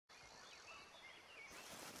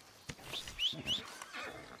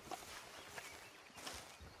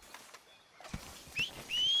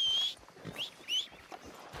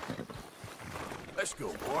Let's go,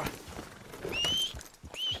 boy.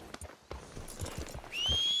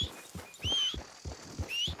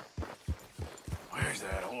 Where's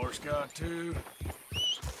that horse got to?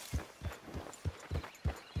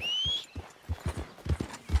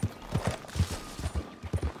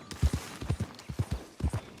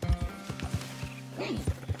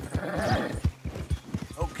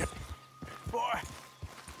 Okay, boy.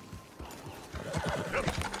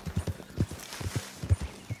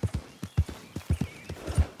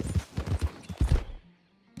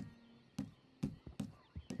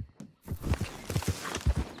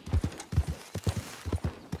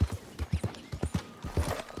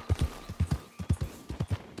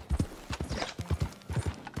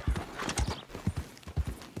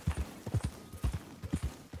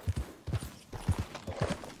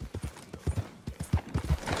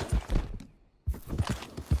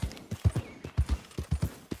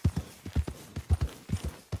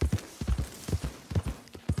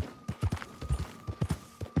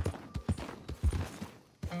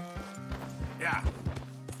 Yeah.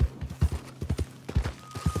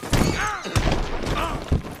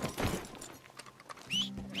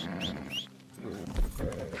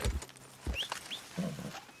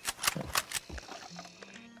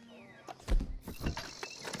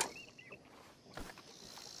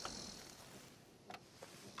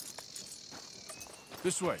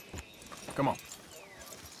 This way. Come on.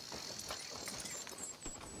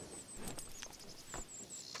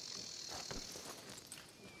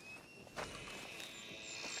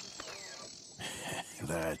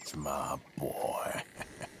 That's my boy.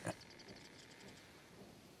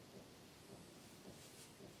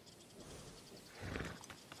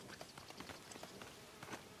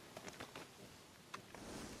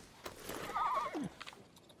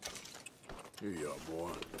 Here you are,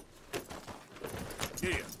 boy.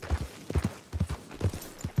 Here.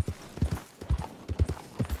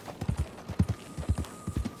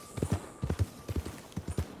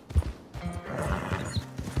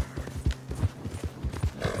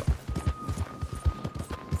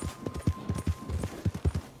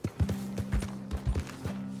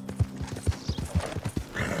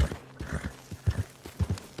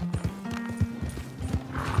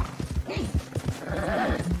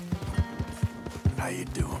 How you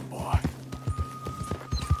doing, boy?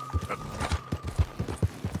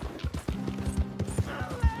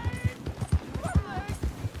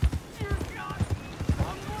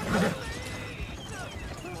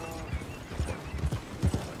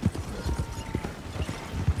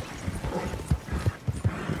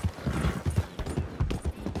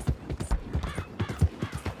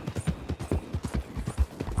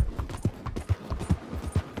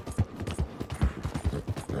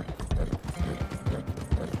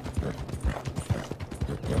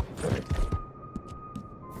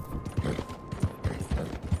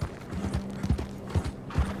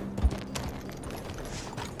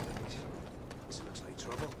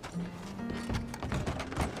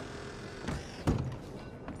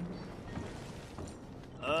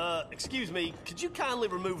 Excuse me, could you kindly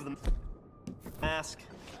remove the mask?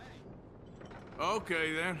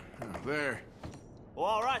 Okay, then. There. Well,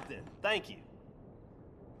 all right then. Thank you.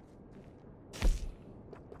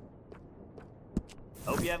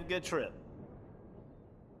 Hope you have a good trip.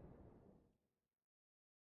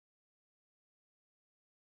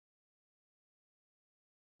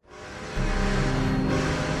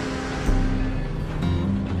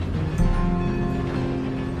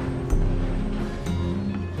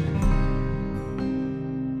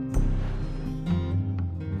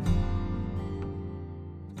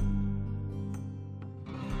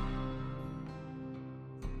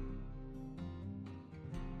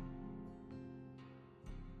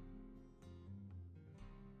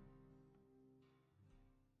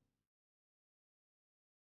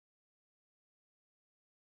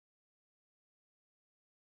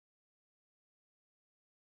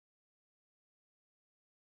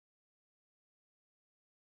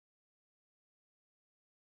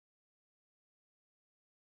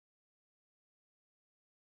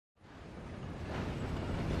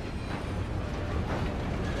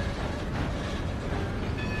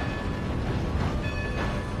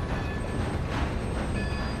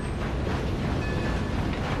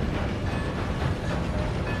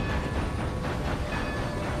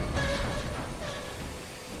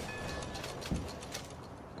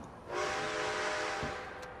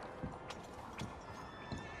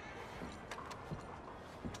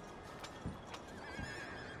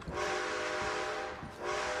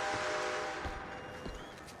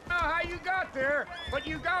 got there, but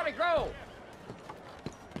you gotta go.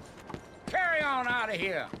 Carry on out of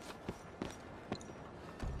here.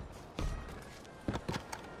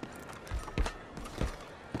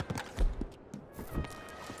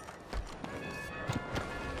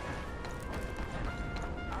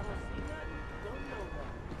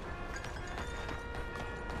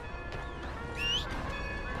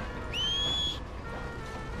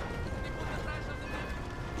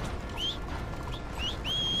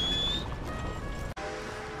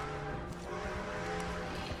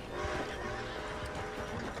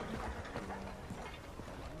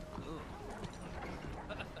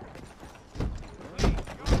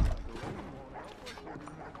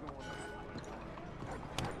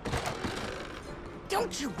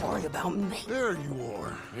 Don't you worry about me. There you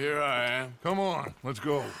are. Here I am. Come on, let's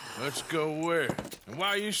go. Let's go where? And why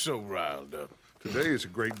are you so riled up? Today is a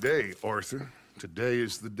great day, Arthur. Today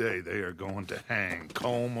is the day they are going to hang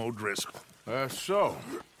Colm O'Driscoll. That's so.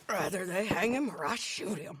 Rather they hang him or I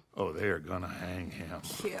shoot him. Oh, they are gonna hang him.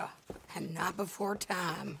 Yeah, and not before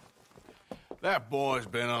time. That boy's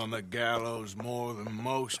been on the gallows more than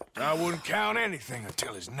most. I wouldn't count anything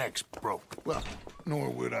until his neck's broke. Well, nor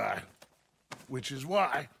would I. Which is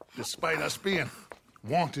why, despite us being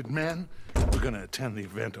wanted men, we're gonna attend the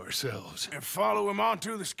event ourselves. And follow him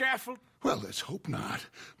onto the scaffold? Well, let's hope not.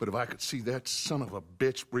 But if I could see that son of a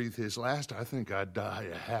bitch breathe his last, I think I'd die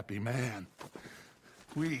a happy man.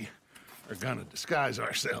 We are gonna disguise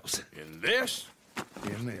ourselves. In this?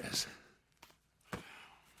 In this.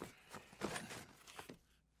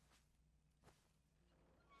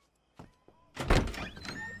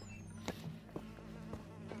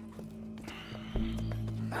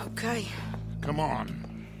 Okay. Come on.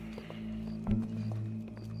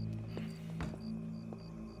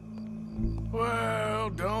 Well,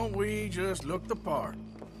 don't we just look the part?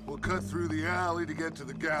 We'll cut through the alley to get to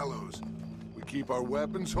the gallows. We keep our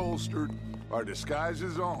weapons holstered, our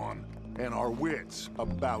disguises on, and our wits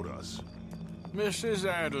about us. Mrs.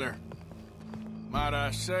 Adler, might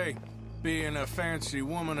I say, being a fancy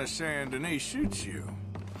woman of Saint Denis suits you.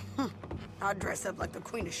 I'd dress up like the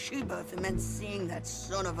Queen of Sheba if it meant seeing that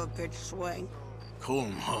son of a bitch swing.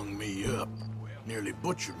 Colm hung me up, nearly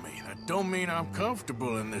butchered me. That don't mean I'm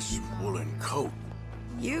comfortable in this woolen coat.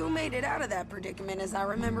 You made it out of that predicament, as I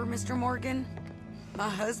remember, Mr. Morgan. My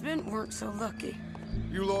husband weren't so lucky.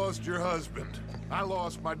 You lost your husband. I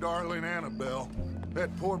lost my darling Annabelle.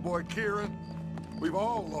 That poor boy Kieran. We've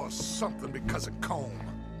all lost something because of Colm.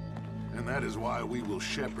 And that is why we will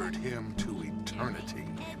shepherd him to eternity.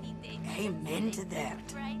 Amen to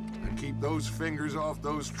that. And keep those fingers off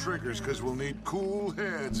those triggers, because we'll need cool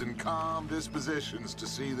heads and calm dispositions to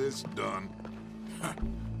see this done.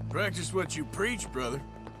 Practice what you preach, brother.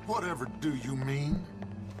 Whatever do you mean?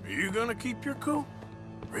 Are you gonna keep your cool?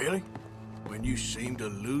 Really? When you seem to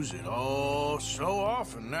lose it all so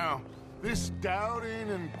often now. This doubting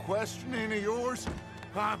and questioning of yours,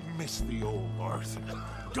 I miss the old Arthur.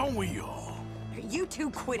 Don't we all? You two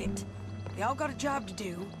quit it. Y'all got a job to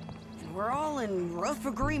do, and we're all in rough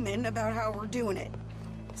agreement about how we're doing it.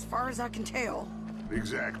 As far as I can tell.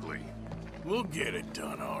 Exactly. We'll get it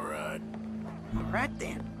done, all right. All right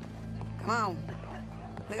then. Come on.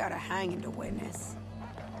 We got a hanging to witness.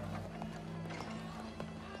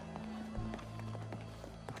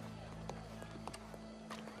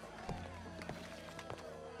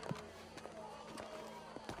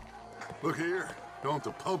 Look here. Don't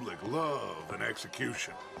the public love an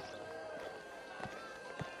execution?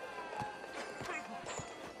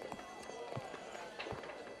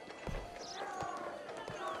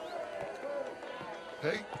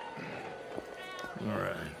 Hey. All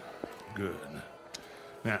right. Good.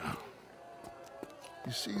 Now,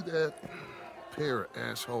 you see that pair of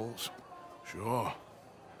assholes? Sure.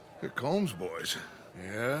 They're Colm's boys.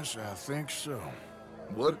 Yes, I think so.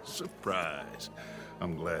 What a surprise.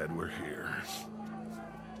 I'm glad we're here.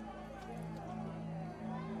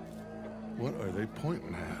 What are they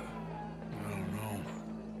pointing at? I don't know.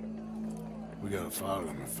 We gotta follow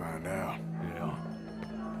them and find out. Yeah.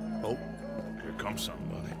 Oh, here comes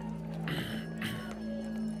somebody.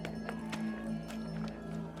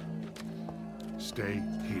 Stay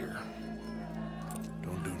here.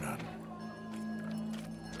 Don't do nothing.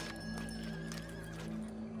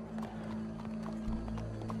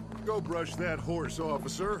 Go brush that horse,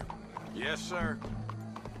 officer. Yes, sir.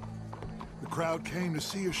 The crowd came to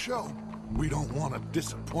see a show. We don't want to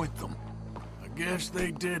disappoint them. I guess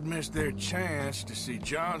they did miss their chance to see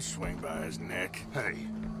John swing by his neck.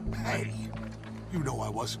 Hey, you know I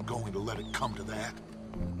wasn't going to let it come to that.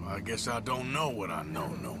 Well, I guess I don't know what I know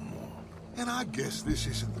no more. And I guess this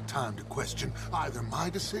isn't the time to question either my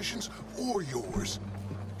decisions or yours.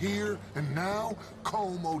 Here and now,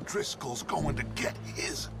 Colm O'Driscoll's going to get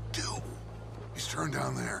his due. He's turned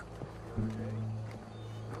down there.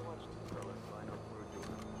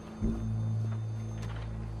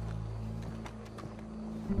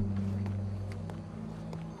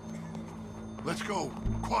 Let's go.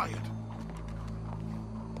 Quiet.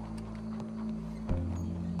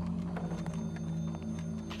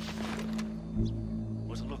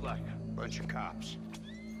 What's it look like? Bunch of cops.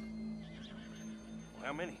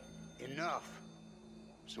 How many? Enough.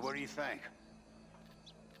 So what do you think?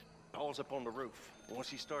 Paul's up on the roof. Once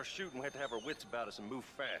he starts shooting, we have to have our wits about us and move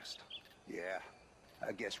fast. Yeah,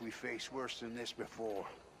 I guess we faced worse than this before.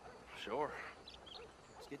 Sure.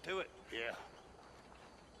 Let's get to it. Yeah.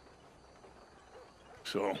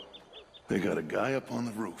 So, they got a guy up on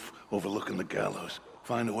the roof overlooking the gallows.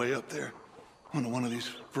 Find a way up there, onto one of these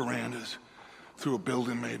verandas, through a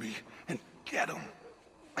building maybe, and get him.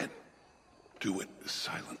 And do it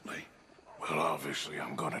silently. Well, obviously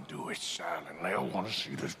I'm gonna do it silently. I want to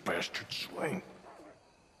see this bastard swing.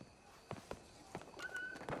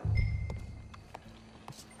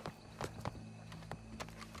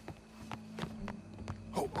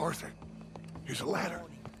 Oh, Arthur. Here's a ladder.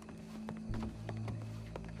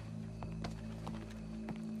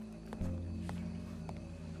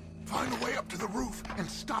 Find a way up to the roof and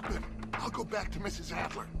stop him. I'll go back to Mrs.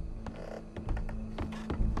 Adler.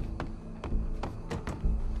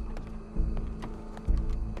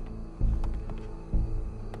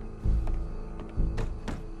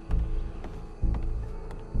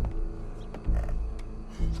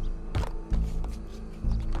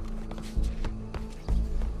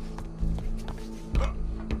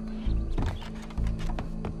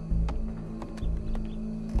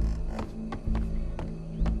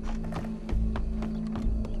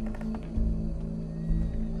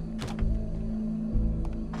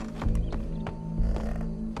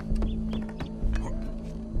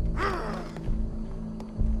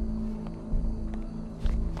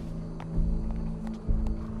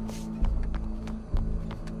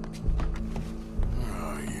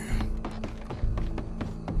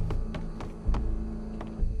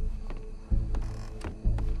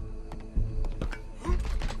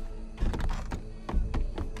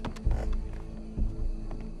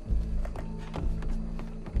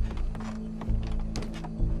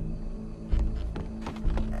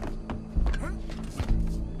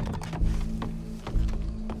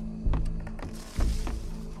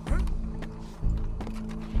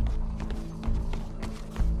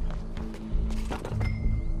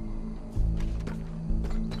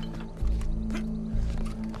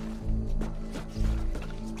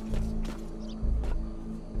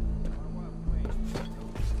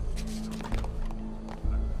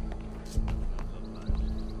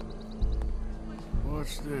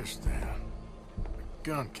 What's this, then? A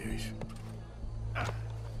gun case.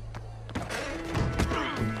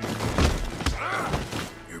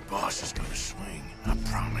 Your boss is gonna swing, I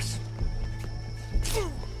promise.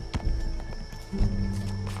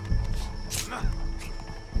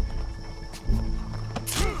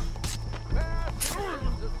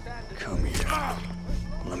 Come here.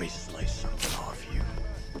 Let me slice something off you.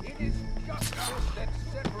 It is justice that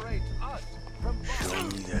separates us from Show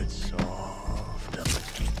me that soft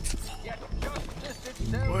yet justice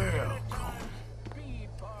itself. Welcome.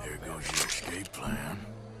 There goes your escape plan.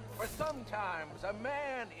 For sometimes a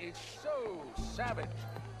man is so savage,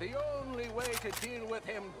 the only way to deal with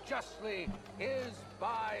him justly is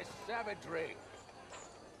by savagery.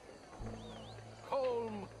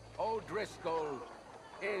 Colm O'Driscoll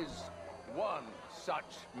is one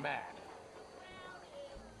such man.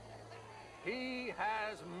 He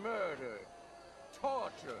has murdered,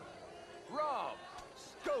 tortured, robbed,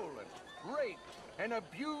 stolen, raped, and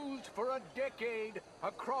abused for a decade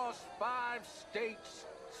across 5 states,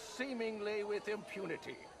 seemingly with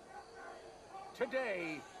impunity.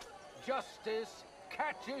 Today, justice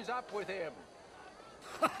catches up with him.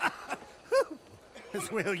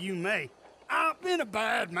 As well you may. I've been a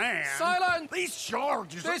bad man. Silence! These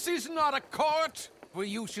charges This is not a court where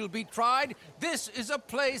you shall be tried. This is a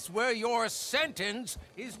place where your sentence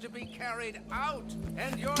is to be carried out.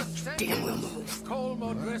 And your sentence, Colm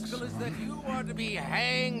O'Driscoll, is that you are to be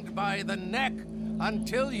hanged by the neck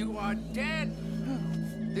until you are dead.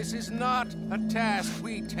 This is not a task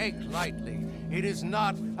we take lightly. It is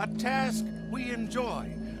not a task we enjoy.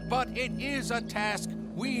 But it is a task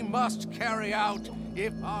we must carry out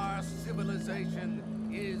if our civilization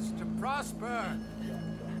is to prosper.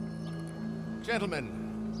 Gentlemen,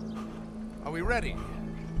 are we ready?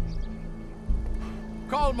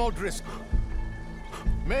 Colm O'Driscoll,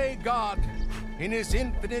 may God, in his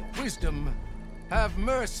infinite wisdom, have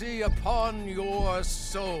mercy upon your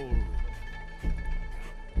soul.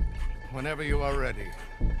 Whenever you are ready.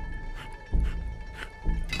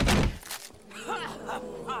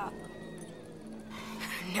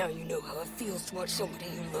 Now you know how it feels to watch somebody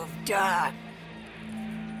you love die.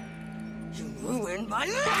 You ruined my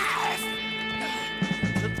life!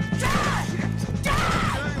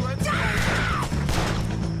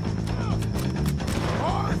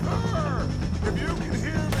 Arthur! If you can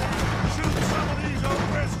hear me, shoot some of these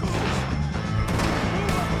O'Driscolls!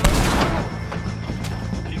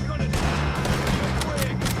 You're gonna die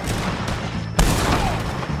quick!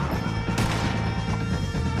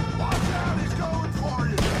 Watch out, he's going for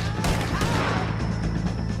you!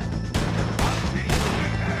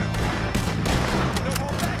 No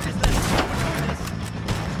more matches, let's go with this.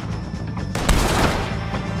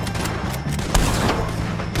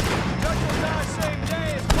 Judge will die same day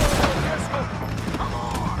as Colm O'Driscoll. Come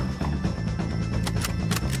on!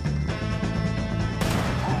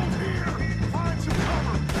 Hold here! Find some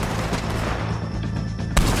cover!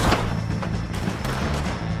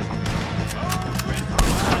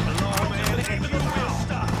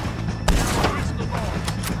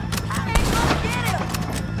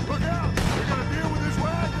 Look out! They're gonna deal with this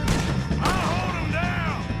wagon! I'll hold them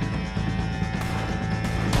down!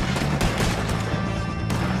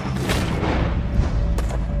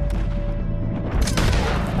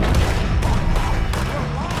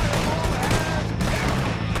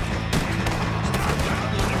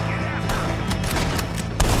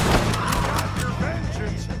 Got your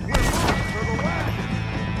vengeance! We're looking for the wagon!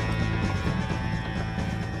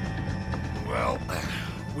 Well,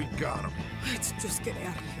 we got him. Let's just get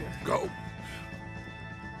out of here. Go.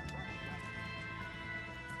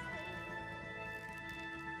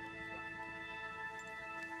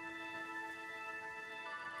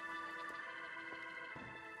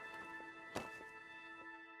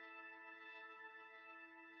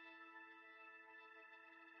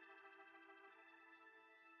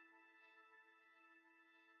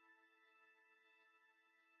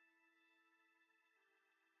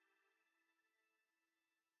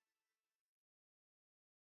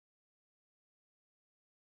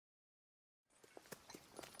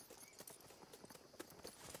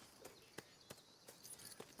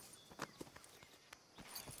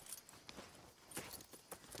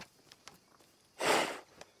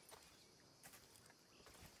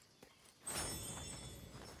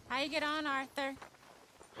 How you get on, Arthur?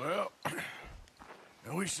 Well,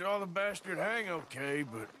 we saw the bastard hang okay,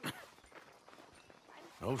 but the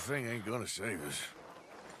whole thing ain't gonna save us.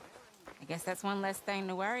 I guess that's one less thing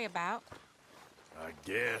to worry about. I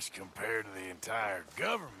guess compared to the entire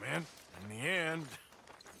government, in the end,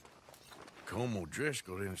 Colm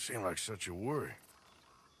O'Driscoll didn't seem like such a worry.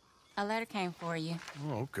 A letter came for you.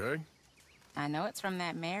 Oh, okay. I know it's from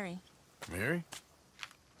that Mary. Mary?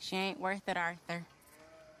 She ain't worth it, Arthur.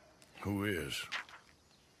 Who is?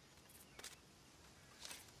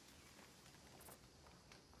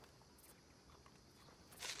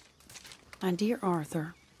 My dear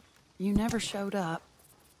Arthur, you never showed up.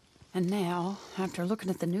 And now, after looking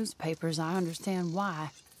at the newspapers, I understand why.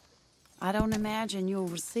 I don't imagine you'll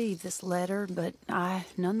receive this letter, but I,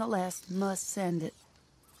 nonetheless, must send it.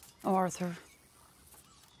 Arthur.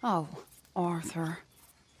 Oh, Arthur.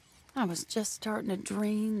 I was just starting to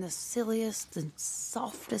dream the silliest and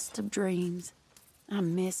softest of dreams. I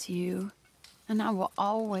miss you, and I will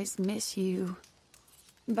always miss you.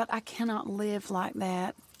 But I cannot live like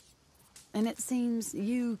that. And it seems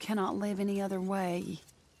you cannot live any other way.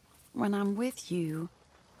 When I'm with you,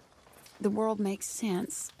 the world makes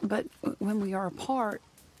sense. But when we are apart,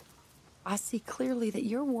 I see clearly that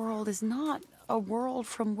your world is not a world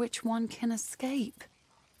from which one can escape.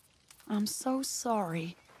 I'm so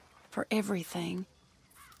sorry for everything.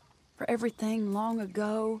 For everything long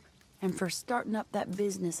ago, and for starting up that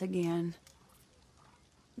business again.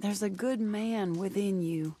 There's a good man within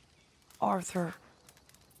you, Arthur.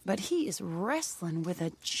 But he is wrestling with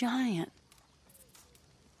a giant.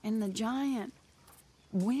 And the giant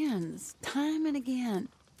wins time and again.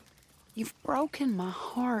 You've broken my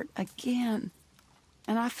heart again.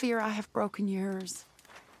 And I fear I have broken yours.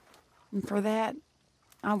 And for that,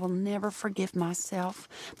 I will never forgive myself.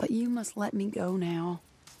 But you must let me go now.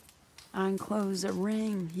 I enclose a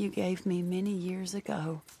ring you gave me many years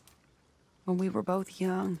ago, when we were both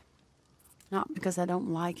young. Not because I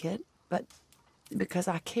don't like it, but because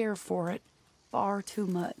I care for it far too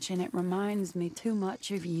much, and it reminds me too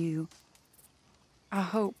much of you. I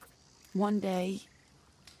hope one day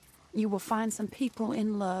you will find some people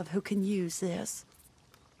in love who can use this.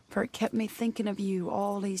 for it kept me thinking of you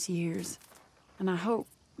all these years. And I hope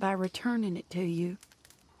by returning it to you,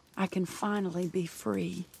 I can finally be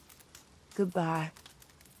free. Goodbye,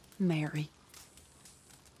 Mary.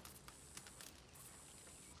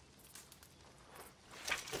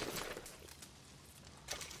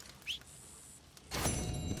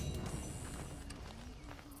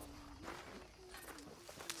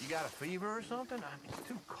 You got a fever or something? I mean, it's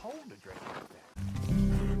too cold to drink like that.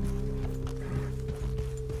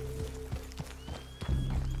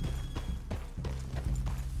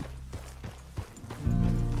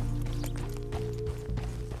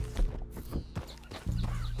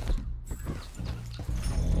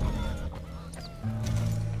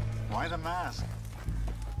 Why the mask?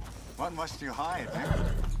 What must you hide, eh?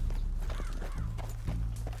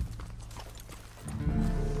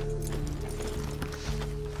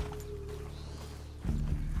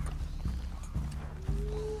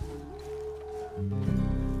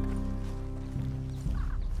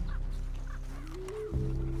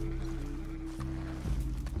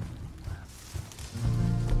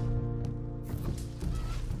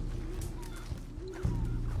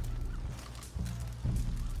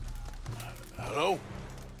 Hello?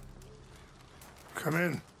 Come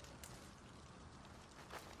in.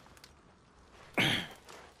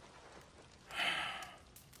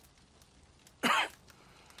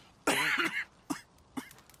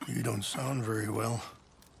 You don't sound very well.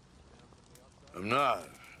 I'm not.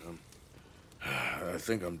 I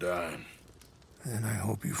think I'm dying. And I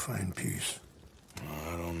hope you find peace.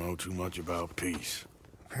 I don't know too much about peace.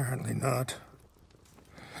 Apparently not.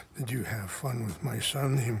 Did you have fun with my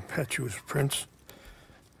son, the impetuous prince?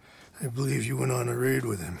 I believe you went on a raid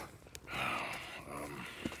with him.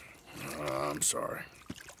 I'm sorry.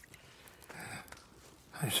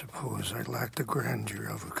 I suppose I lack the grandeur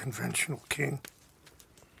of a conventional king.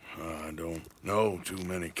 I don't know too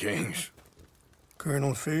many kings.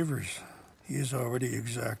 Colonel Favors, he has already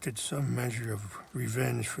exacted some measure of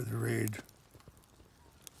revenge for the raid.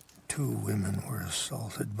 2 women were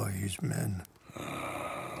assaulted by his men.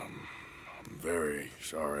 I'm very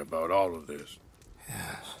sorry about all of this.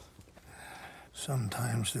 Yes.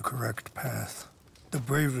 Sometimes the correct path, the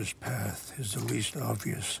bravest path, is the least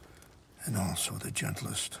obvious, and also the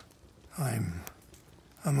gentlest. I'm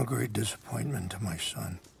a great disappointment to my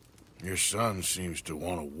son. Your son seems to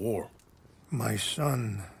want a war. My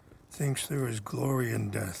son thinks there is glory in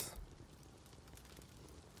death.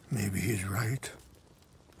 Maybe he's right,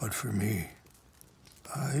 but for me,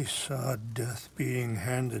 I saw death being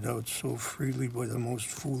handed out so freely by the most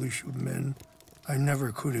foolish of men, I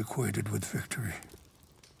never could equate it with victory.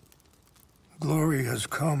 Glory has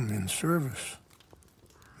come in service.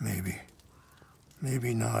 Maybe.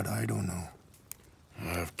 Maybe not, I don't know.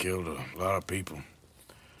 I've killed a lot of people.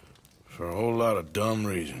 For a whole lot of dumb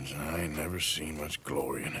reasons, and I ain't never seen much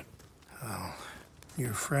glory in it. Oh,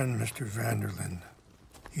 your friend, Mr. Vanderlyn,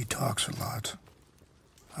 he talks a lot.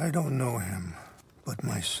 I don't know him, but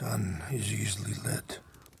my son is easily led.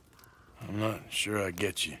 I'm not sure I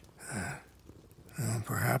get you. Well,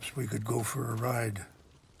 perhaps we could go for a ride.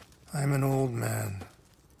 I'm an old man.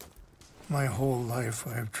 My whole life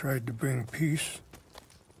I have tried to bring peace.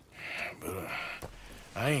 But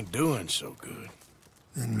I ain't doing so good.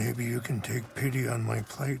 Then maybe you can take pity on my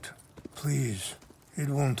plight. Please, it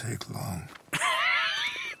won't take long.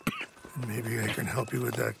 And maybe I can help you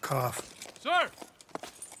with that cough. Sir!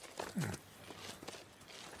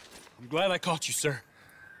 I'm glad I caught you, sir.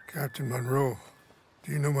 Captain Monroe,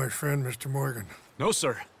 do you know my friend, Mr. Morgan? No,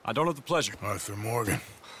 sir. I don't have the pleasure. Arthur Morgan.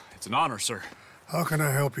 It's an honor, sir. How can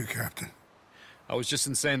I help you, Captain? I was just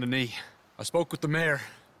in Saint Denis. I spoke with the mayor.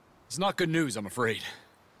 It's not good news, I'm afraid.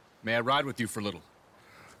 May I ride with you for a little?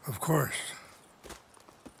 Of course.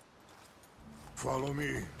 Follow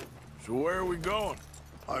me. So where are we going?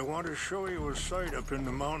 I want to show you a site up in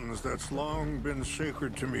the mountains that's long been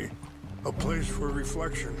sacred to me. A place for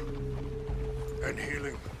reflection and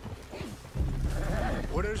healing.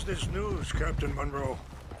 What is this news, Captain Monroe?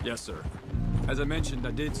 Yes, sir. As I mentioned,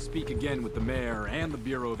 I did speak again with the mayor and the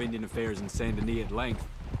Bureau of Indian Affairs in Saint Denis at length.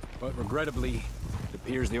 But regrettably, it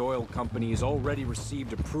appears the oil company has already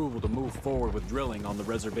received approval to move forward with drilling on the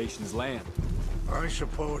reservation's land. I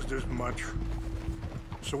supposed as much.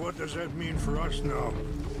 So what does that mean for us now?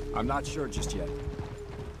 I'm not sure just yet.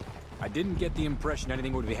 I didn't get the impression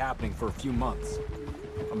anything would be happening for a few months.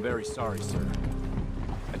 I'm very sorry, sir.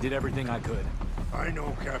 I did everything I could. I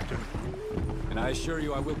know, Captain. And I assure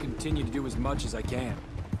you I will continue to do as much as I can.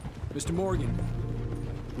 Mr. Morgan,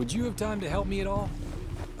 would you have time to help me at all?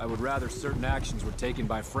 I would rather certain actions were taken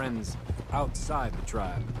by friends outside the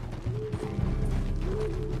tribe.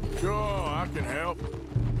 Sure, I can help.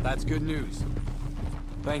 That's good news.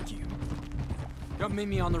 Thank you. Come meet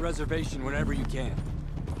me on the reservation whenever you can.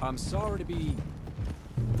 I'm sorry to be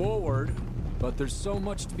forward, but there's so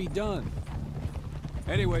much to be done.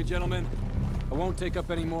 Anyway, gentlemen, I won't take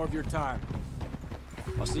up any more of your time.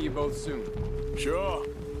 I'll see you both soon. Sure.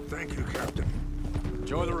 Thank you, Captain.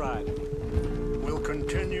 Enjoy the ride. We'll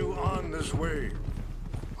continue on this way.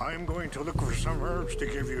 I'm going to look for some herbs to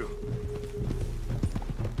give you.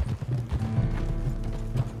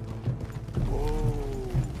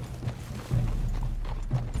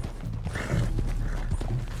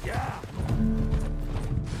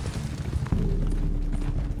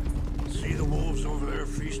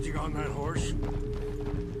 Feasting on that horse?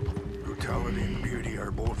 Brutality and beauty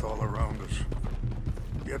are both all around us.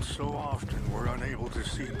 Yet so often we're unable to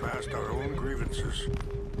see past our own grievances.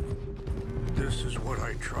 This is what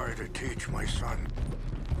I try to teach my son.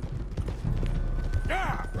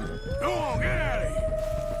 Yeah! Go on, get out of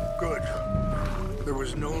here! Good. There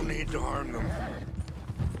was no need to harm them.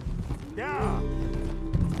 Yeah!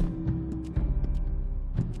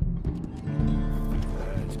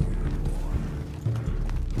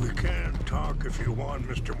 Talk if you want,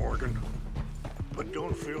 Mr. Morgan. But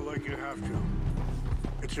don't feel like you have to.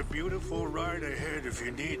 It's a beautiful ride ahead if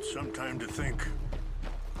you need some time to think.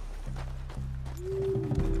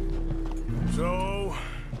 So...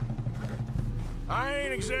 I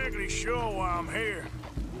ain't exactly sure why I'm here.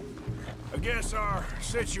 I guess our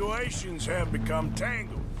situations have become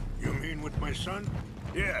tangled. You mean with my son?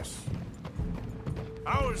 Yes.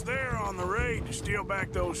 I was there on the raid to steal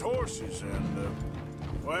back those horses and,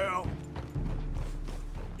 well...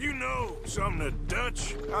 You know something of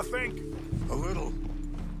Dutch, I think? A little.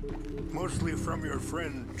 Mostly from your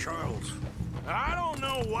friend, Charles. I don't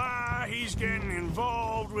know why he's getting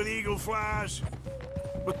involved with eagle flies,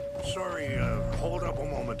 but... Sorry, hold up a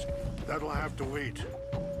moment. That'll have to wait.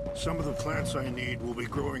 Some of the plants I need will be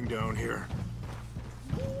growing down here.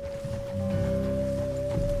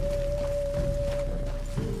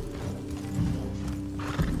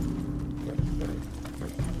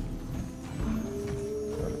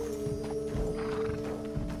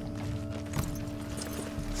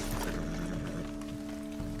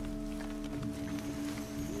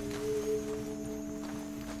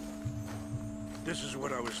 This is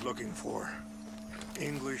what I was looking for.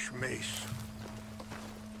 English mace.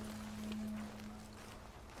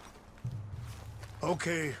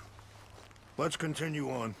 Okay, let's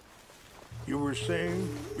continue on. You were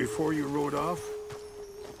saying before you rode off?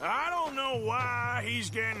 I don't know why he's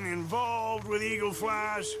getting involved with eagle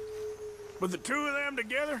flies, but the two of them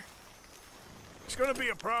together, it's gonna be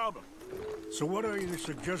a problem. So what are you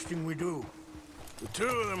suggesting we do? The two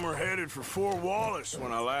of them were headed for Fort Wallace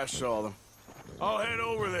when I last saw them. I'll head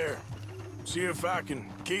over there, see if I can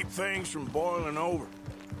keep things from boiling over.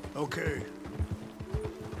 Okay.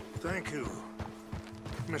 Thank you,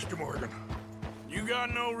 Mr. Morgan. You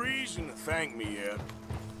got no reason to thank me yet.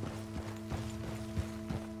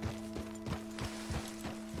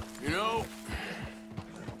 You know,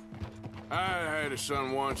 I had a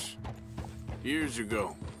son once, years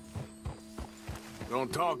ago.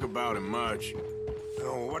 Don't talk about him much.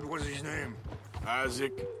 Oh, what was his name?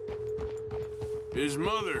 Isaac. His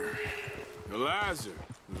mother, Eliza,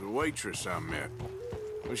 was a waitress I met.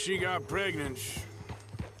 When she got pregnant,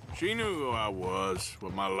 she knew who I was,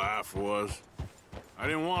 what my life was. I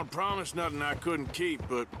didn't want to promise nothing I couldn't keep,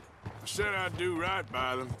 but I said I'd do right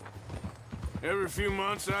by them. Every few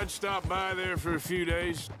months, I'd stop by there for a few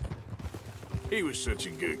days. He was such a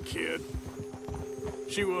good kid.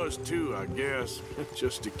 She was too, I guess.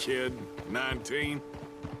 Just a kid, 19.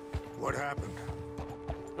 What happened?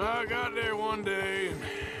 I got there one day and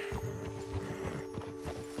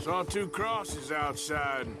saw two crosses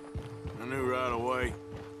outside. I knew right away.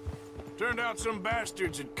 Turned out some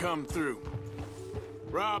bastards had come through.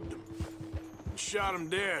 Robbed them. And shot them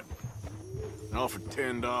dead. And offered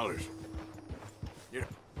 $10. Yeah.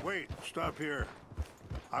 Wait, stop here.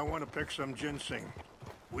 I want to pick some ginseng.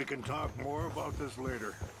 We can talk more about this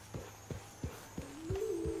later.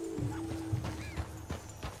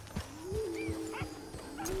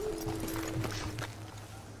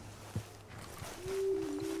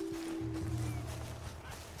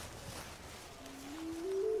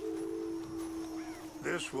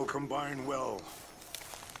 This will combine well.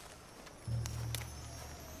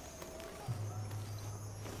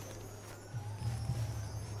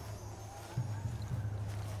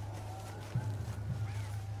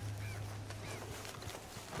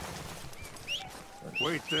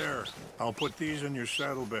 Wait there. I'll put these in your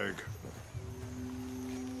saddlebag.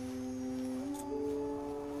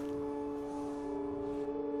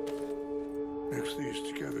 Mix these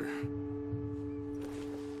together.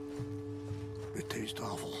 It tastes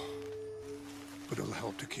awful, but it'll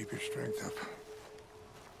help to keep your strength up.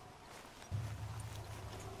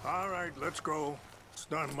 All right, let's go. It's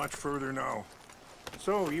not much further now.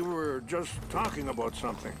 So, you were just talking about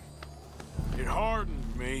something. It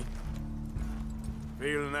hardened me.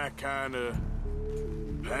 Feeling that kind of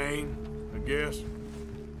pain, I guess.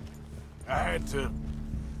 I had to...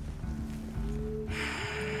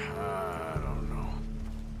 I don't know.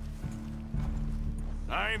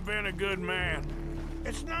 I ain't been a good man.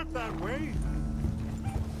 It's not that way.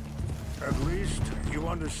 At least you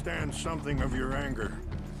understand something of your anger.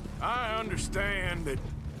 I understand that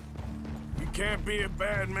you can't be a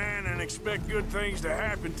bad man and expect good things to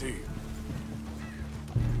happen to you.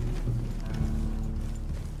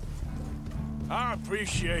 I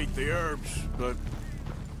appreciate the herbs, but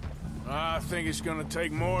I think it's gonna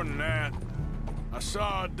take more than that. I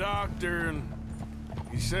saw a doctor and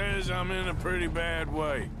he says I'm in a pretty bad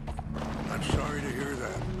way. I'm sorry to hear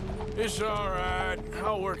that. It's all right.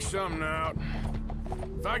 I'll work something out.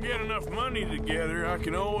 If I get enough money together, I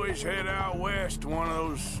can always head out west to one of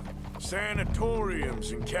those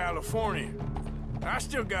sanatoriums in California. I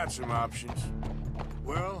still got some options.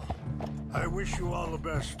 Well, I wish you all the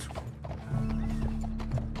best.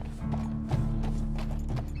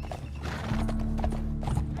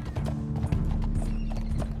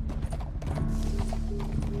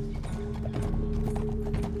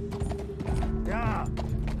 Yeah.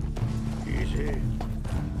 Easy.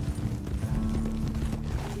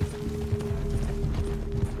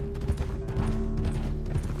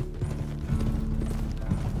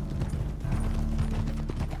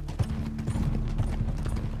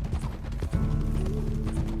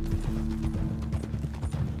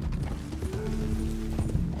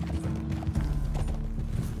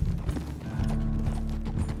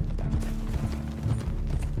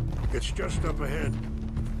 It's just up ahead.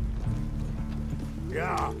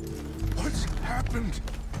 Yeah. What's happened?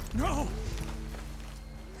 No!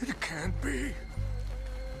 It can't be.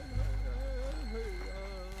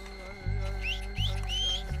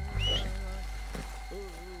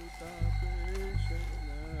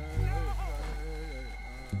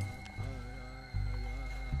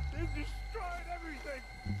 They've destroyed everything!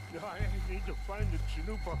 I need to find the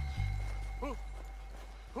Chanupa.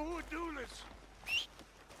 Who would do this?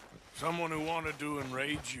 Someone who wanted to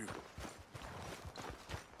enrage you.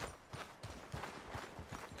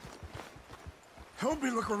 Help me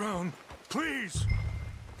look around, please.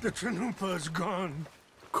 The Chanupa is gone.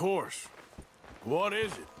 Of course. What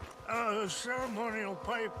is it? A ceremonial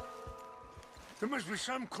pipe. There must be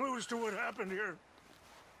some clues to what happened here.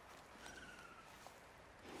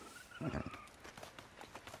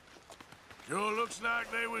 Sure looks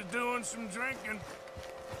like they was doing some drinking.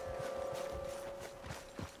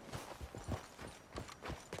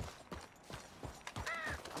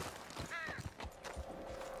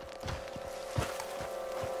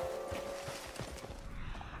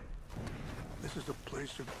 This is a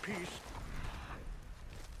place of peace.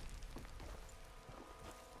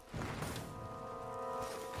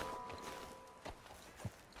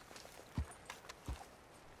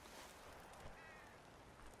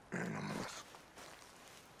 Animals.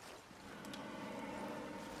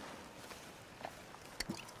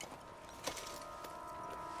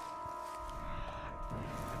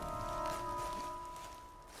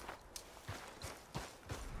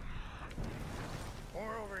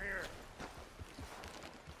 More over here.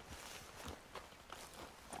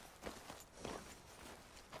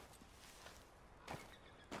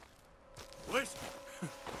 Whiskey.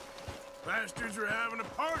 Bastards are having a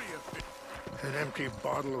party up here. An empty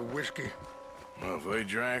bottle of whiskey. Well, if they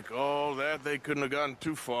drank all that, they couldn't have gotten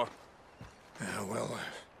too far. Yeah, well...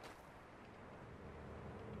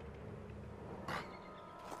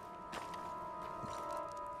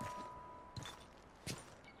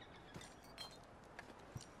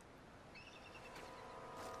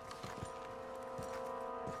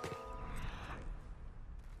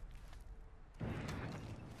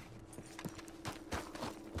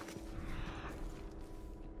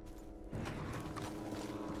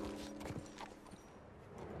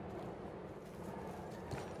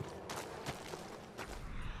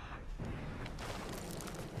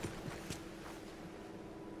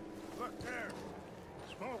 Look there.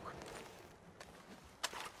 Smoke.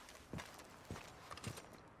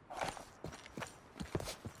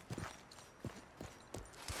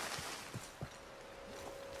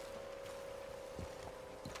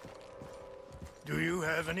 Do you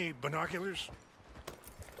have any binoculars?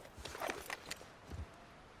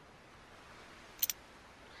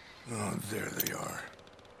 Oh, there they are.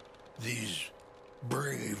 These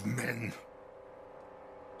brave men.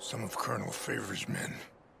 Some of Colonel Favor's men.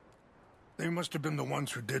 They must have been the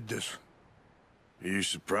ones who did this. Are you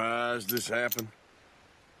surprised this happened?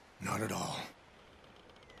 Not at all.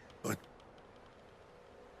 But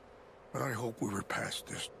I hope we were past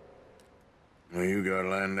this. Well, you got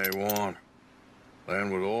land they want.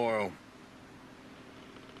 Land with oil.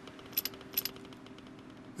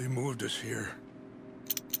 They moved us here.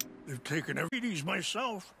 They've taken every treaties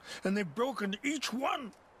myself, and they've broken each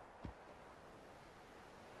one.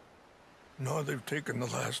 Now they've taken the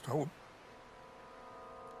last hope.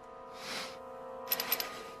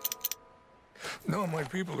 Now my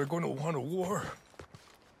people are going to want a war.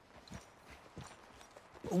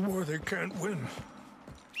 A war they can't win.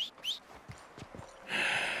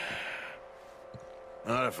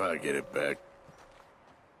 Not if I get it back.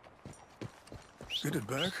 Get it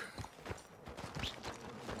back?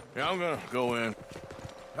 Yeah, I'm gonna go in.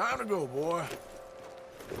 Time to go, boy.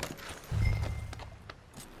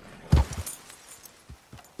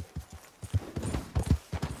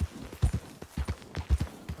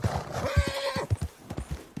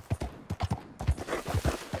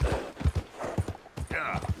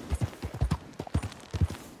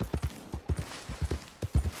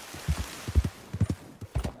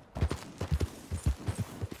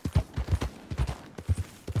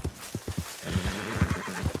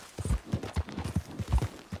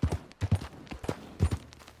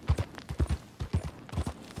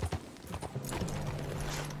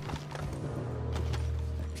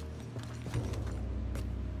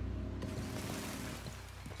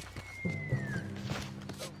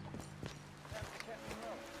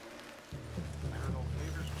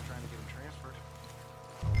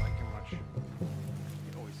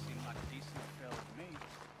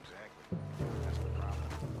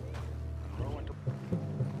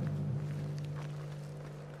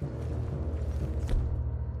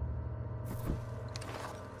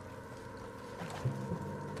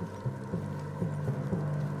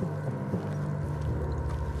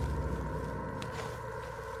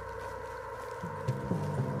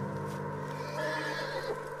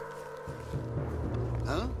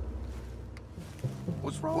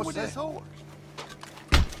 What's wrong with this horse?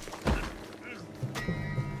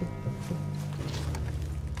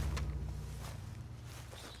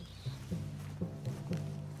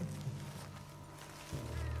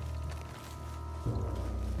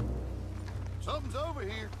 Something's over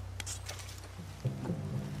here.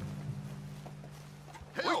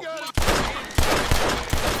 Help! We got it!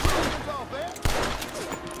 Off, man.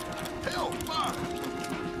 Help! Fire!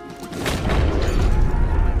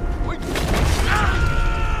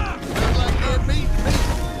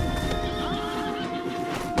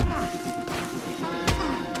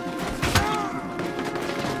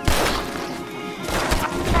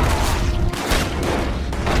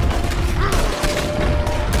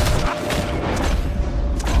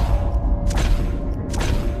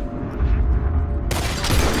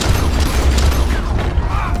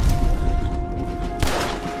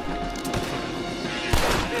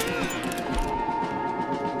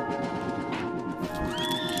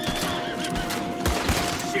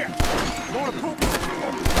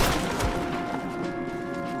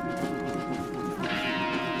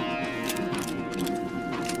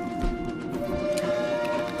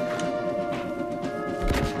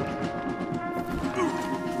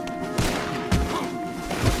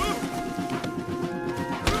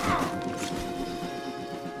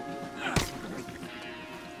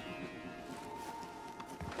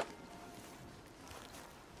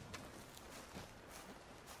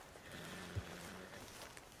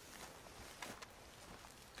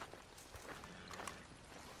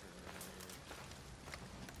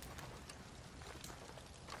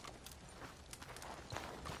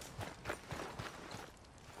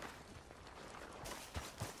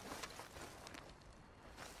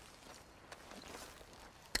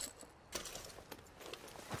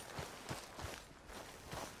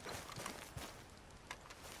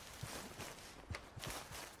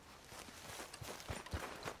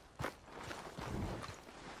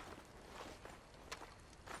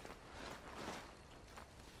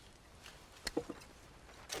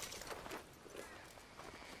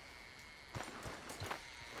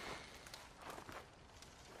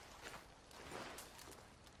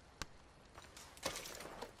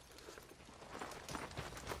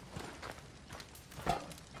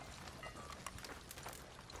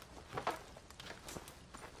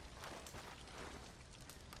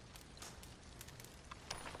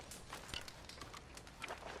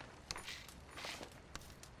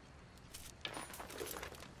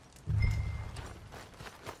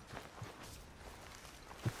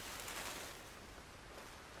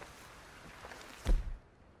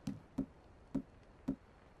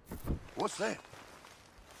 What's that?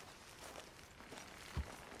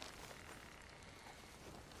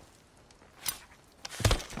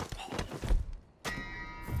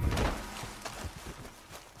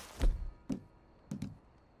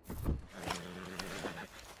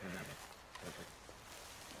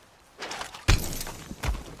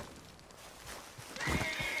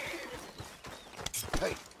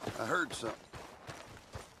 Hey, I heard something.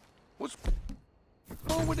 What's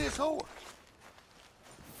wrong with this horse?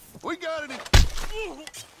 We got it.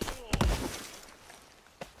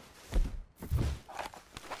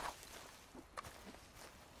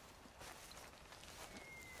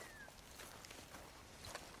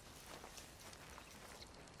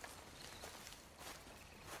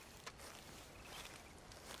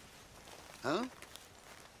 Huh?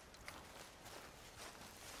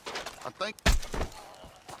 I think...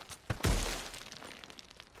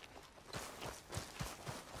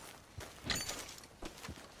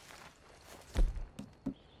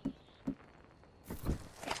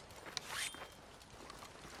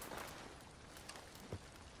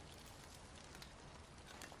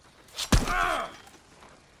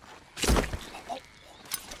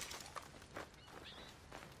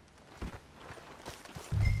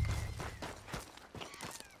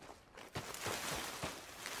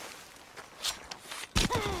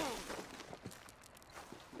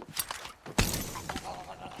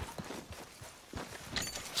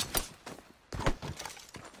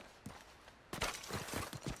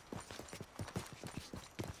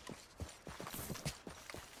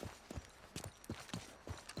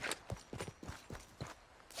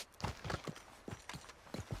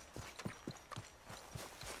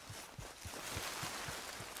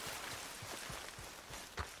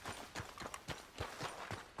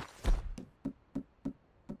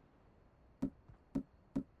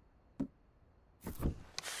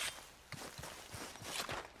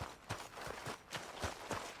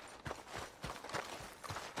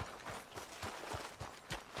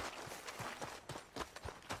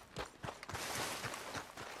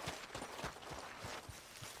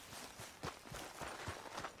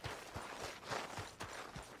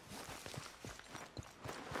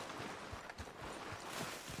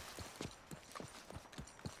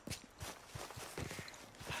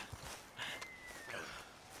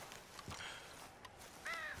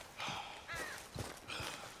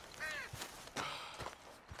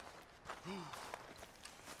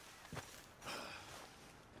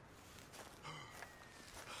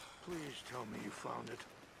 Please tell me you found it.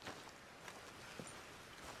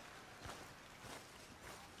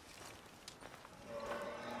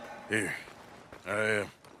 Here.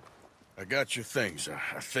 I got your things,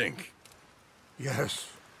 I think. Yes.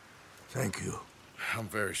 Thank you. I'm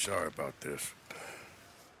very sorry about this.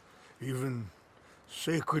 Even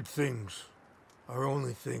sacred things are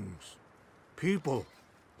only things. People,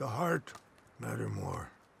 the heart, matter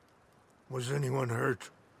more. Was anyone hurt?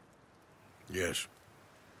 Yes.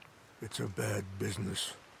 It's a bad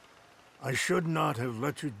business. I should not have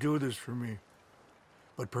let you do this for me.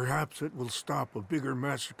 But perhaps it will stop a bigger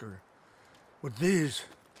massacre. With these,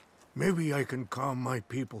 maybe I can calm my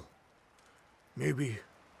people. Maybe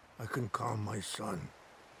I can calm my son.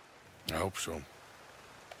 I hope so.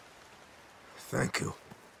 Thank you.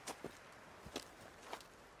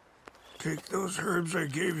 Take those herbs I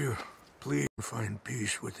gave you. Please find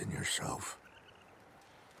peace within yourself.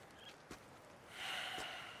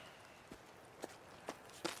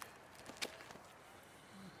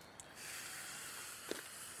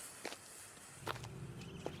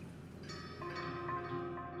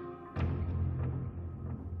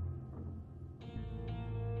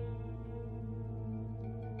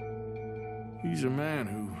 He's a man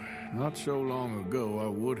who, not so long ago, I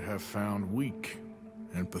would have found weak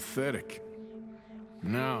and pathetic.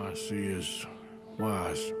 Now I see as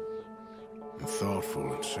wise and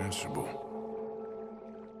thoughtful and sensible.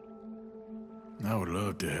 I would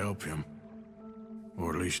love to help him,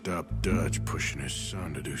 or at least stop Dutch pushing his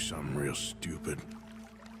son to do something real stupid.